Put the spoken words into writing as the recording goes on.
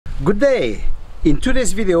Good day! In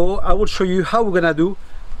today's video I will show you how we're gonna do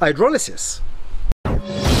hydrolysis.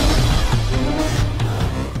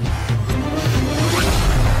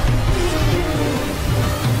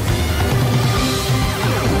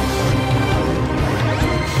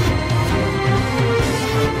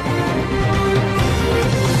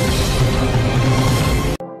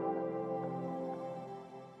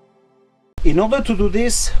 In order to do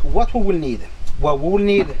this, what we will need? Well, we will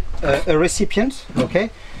need a recipient,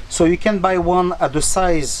 okay? So you can buy one at the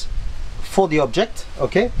size for the object,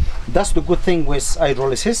 okay? That's the good thing with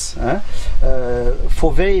hydrolysis.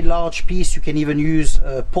 For very large piece, you can even use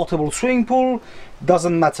a portable swimming pool,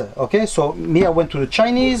 doesn't matter, okay? So me, I went to the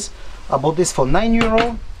Chinese, I bought this for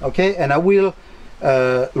 €9, okay? And I will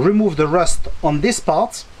remove the rust on this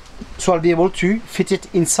part, so I'll be able to fit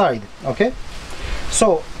it inside, okay?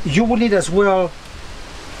 So you will need as well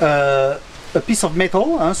a piece of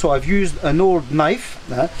metal, so I've used an old knife,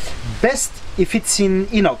 best if it's in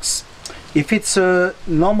inox. If it's a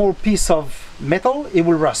normal piece of metal, it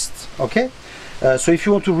will rust, okay? So if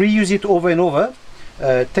you want to reuse it over and over,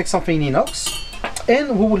 take something in inox.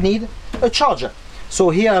 And we will need a charger. So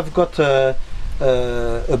here I've got a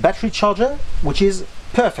battery charger, which is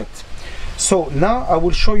perfect. So now I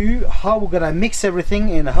will show you how we're gonna mix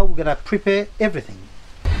everything and how we're gonna prepare everything.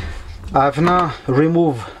 I've now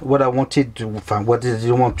removed what I wanted to, what I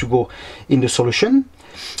didn't want to go in the solution.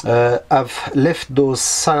 I've left those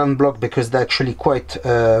cyan blocks because they're actually quite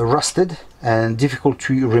rusted and difficult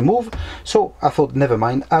to remove. So I thought, never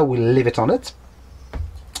mind, I will leave it on it.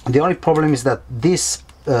 The only problem is that this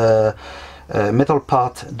metal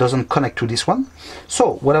part doesn't connect to this one.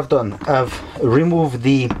 So what I've done, I've removed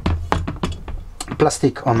the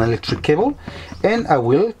plastic on electric cable and I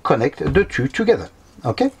will connect the two together,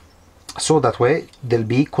 okay? So that way there'll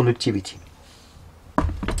be conductivity.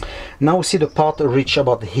 Now we see the part reach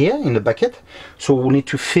about here in the bucket, so we need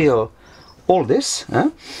to fill all this.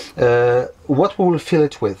 What we will fill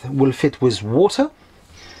it with? We'll fill it with water,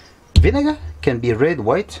 vinegar, can be red,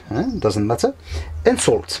 white, doesn't matter, and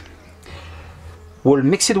salt. We'll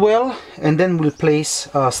mix it well and then we'll place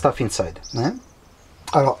our stuff inside.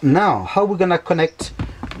 Now, how we're gonna connect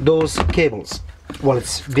those cables? Well,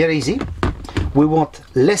 it's very easy. We want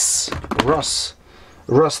less rust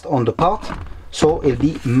on the part, so it'll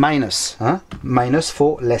be minus, minus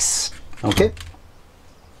for less, okay?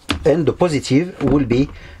 And the positive will be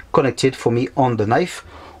connected for me on the knife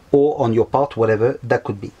or on your part, whatever that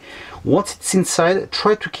could be. Once it's inside,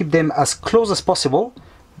 try to keep them as close as possible,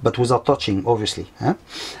 but without touching, obviously.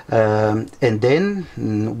 And then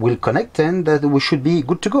we'll connect and we should be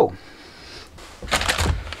good to go.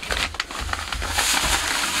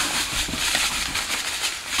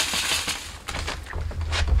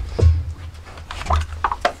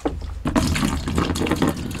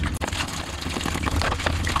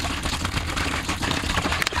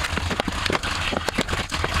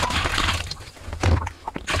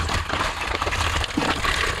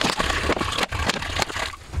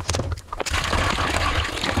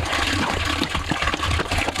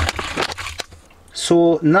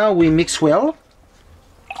 So now we mix well.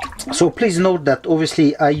 So please note that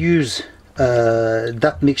obviously I use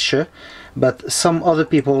that mixture, but some other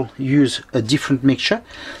people use a different mixture.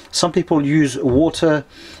 Some people use water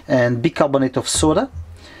and bicarbonate of soda,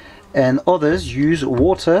 and others use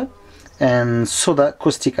water and soda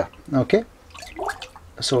caustica, okay?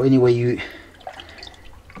 So anyway, you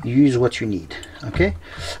use what you need, okay?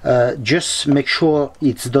 Just make sure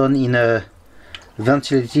it's done in a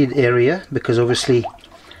ventilated area, because obviously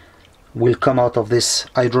will come out of this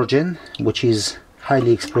hydrogen, which is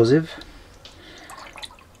highly explosive.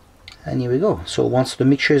 And here we go. So once the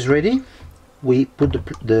mixture is ready, we put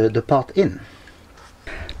the part in.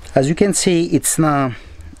 As you can see, it's now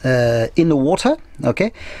in the water,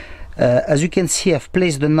 okay? As you can see, I've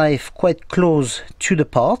placed the knife quite close to the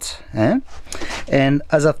part, and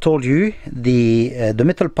as I've told you, the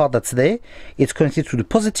metal part that's there, it's connected to the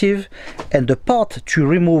positive, and the part to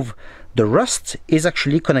remove the rust is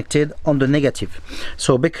actually connected on the negative.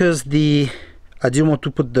 So because I didn't want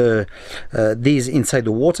to put these inside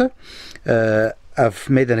the water, I've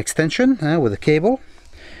made an extension with a cable,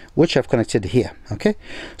 which I've connected here, okay?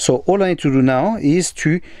 So all I need to do now is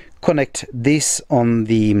to connect this on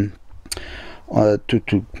the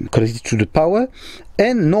to connect it to the power,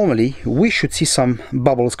 and normally we should see some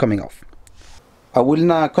bubbles coming off. I will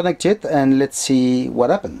now connect it and let's see what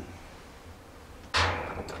happens.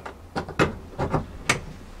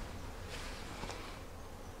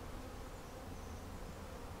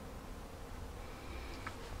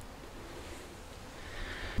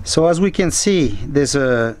 So as we can see, there's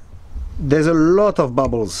a there's a lot of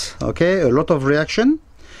bubbles, okay, a lot of reaction.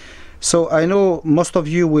 So I know most of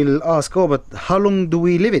you will ask, oh, but how long do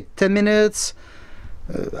we leave it? 10 minutes,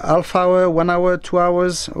 half hour, 1 hour, 2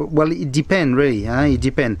 hours? Well, it depends really, it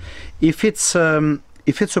depends. If it's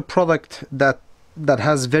a product that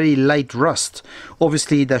has very light rust,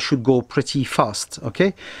 obviously that should go pretty fast,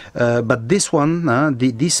 okay? But this one,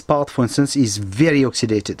 this part for instance, is very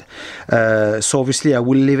oxidated. So obviously I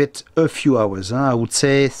will leave it a few hours, I would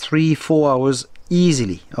say 3-4 hours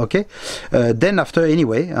easily, okay? Then after,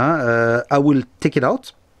 anyway, I will take it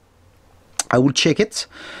out, I will check it.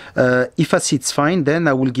 If I see it's fine, then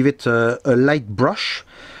I will give it a light brush,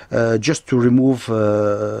 just to remove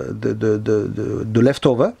the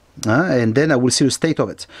leftover, and then I will see the state of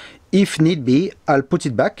it. If need be, I'll put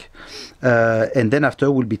it back, and then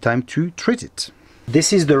after will be time to treat it.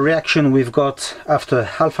 This is the reaction we've got after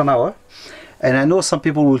half an hour. And I know some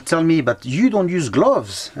people will tell me, but you don't use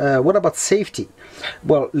gloves. What about safety?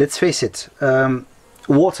 Well, let's face it,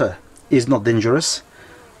 water is not dangerous,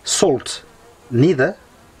 salt neither,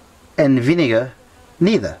 and vinegar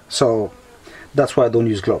neither. So that's why I don't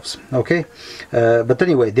use gloves, okay? But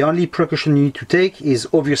anyway, the only precaution you need to take is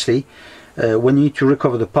obviously when you need to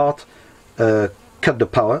recover the part, cut the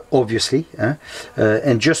power, obviously,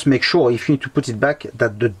 and just make sure if you need to put it back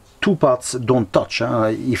that the two parts don't touch.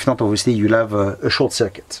 If not, obviously you'll have a short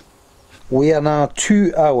circuit. We are now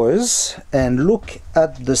 2 hours and look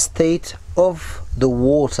at the state of the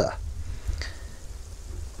water.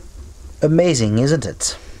 Amazing, isn't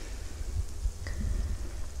it?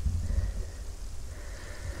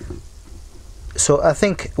 So I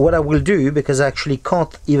think what I will do, because I actually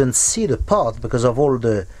can't even see the part because of all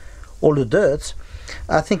the dirt,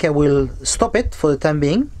 I think I will stop it for the time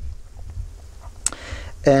being,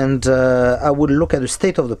 and I will look at the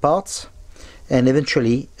state of the parts and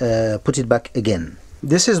eventually put it back again.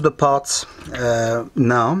 This is the part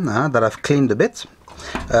now that I've cleaned a bit.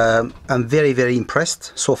 I'm very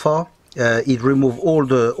impressed so far. It removed all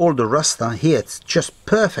the rust. Here it's just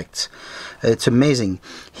perfect. It's amazing.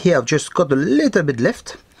 Here I've just got a little bit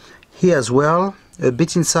left. Here as well, a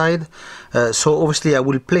bit inside. So obviously I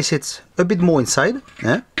will place it a bit more inside.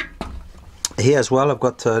 Here as well I've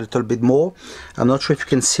got a little bit more. I'm not sure if you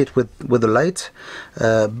can see it with the light,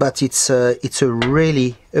 but it's a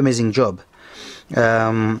really amazing job.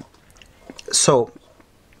 So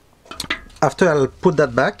after I'll put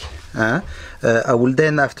that back, I will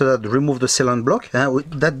then after that remove the sealant block.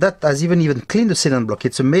 That has even cleaned the sealant block.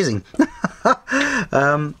 It's amazing.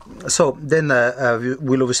 So then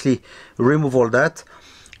we'll obviously remove all that,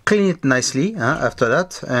 clean it nicely after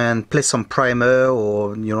that, and place some primer,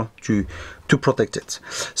 or to protect it.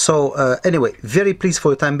 So anyway, very pleased for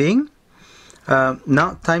the time being.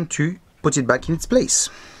 Now time to put it back in its place.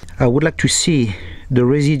 I would like to see the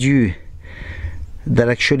residue that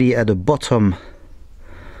actually at the bottom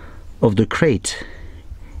of the crate.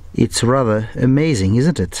 It's rather amazing,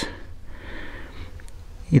 isn't it?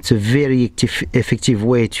 It's a very effective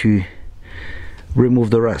way to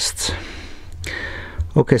remove the rust.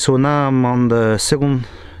 Okay, so now I'm on the second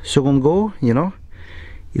go.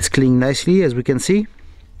 It's cleaning nicely, as we can see,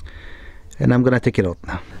 and I'm gonna take it out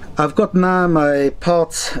now. I've got now my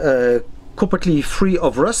part completely free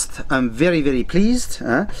of rust. I'm very pleased.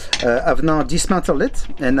 I've now dismantled it,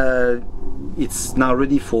 and it's now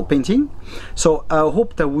ready for painting. So I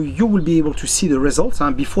hope that you will be able to see the results.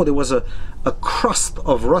 Before there was a crust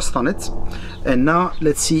of rust on it, and now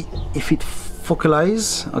let's see if it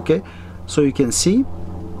focalizes. Okay, so you can see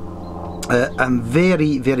I'm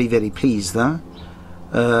very pleased.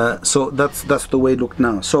 So that's the way it looked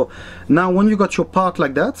now. So now when you got your part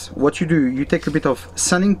like that, what you do, you take a bit of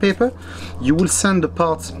sanding paper, you will sand the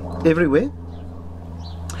part everywhere,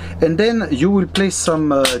 and then you will place some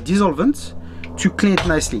dissolvent to clean it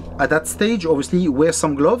nicely. At that stage, obviously wear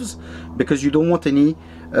some gloves, because you don't want any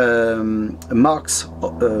marks,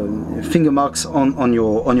 finger marks on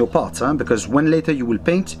your parts, because when later you will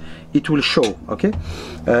paint, it will show. Okay,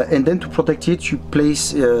 and then to protect it, you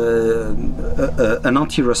place an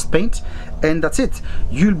anti-rust paint, and that's it.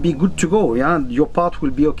 You'll be good to go. Your part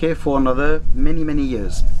will be okay for another many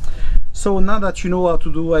years. So now that you know how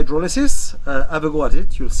to do hydrolysis, have a go at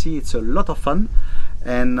it. You'll see it's a lot of fun.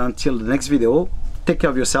 And until the next video, take care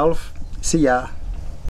of yourself. See ya.